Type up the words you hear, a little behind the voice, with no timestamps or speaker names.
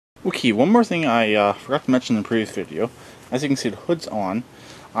Okay, one more thing I forgot to mention in the previous video. As you can see, the hood's on.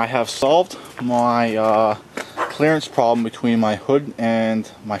 I have solved my clearance problem between my hood and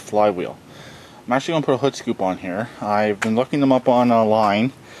my flywheel. I'm actually going to put a hood scoop on here. I've been looking them up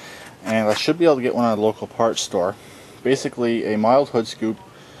online, and I should be able to get one at a local parts store. Basically, a mild hood scoop,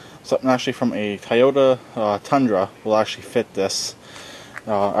 something actually from a Toyota Tundra, will actually fit this.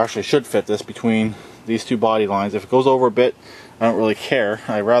 Actually should fit this between these two body lines. If it goes over a bit, I don't really care.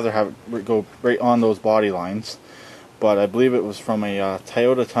 I'd rather have it go right on those body lines. But I believe it was from a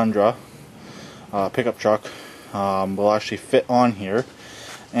Toyota Tundra pickup truck. Will actually fit on here,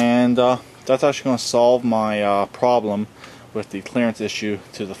 and that's actually going to solve my problem with the clearance issue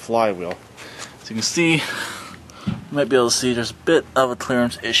to the flywheel. As you can see, you might be able to see there's a bit of a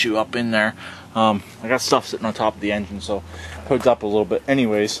clearance issue up in there. I got stuff sitting on top of the engine, so it hood's up a little bit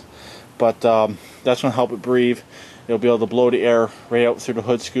anyways. But that's going to help it breathe. It'll be able to blow the air right out through the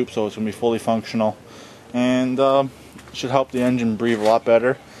hood scoop, so it's going to be fully functional. And it should help the engine breathe a lot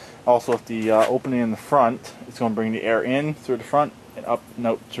better. Also, with the opening in the front, it's going to bring the air in through the front and up and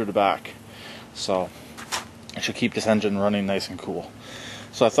out through the back. So it should keep this engine running nice and cool.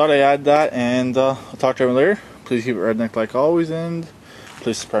 So I thought I'd add that, and I'll talk to everyone later. Please keep it redneck like always, and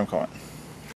please subscribe and comment.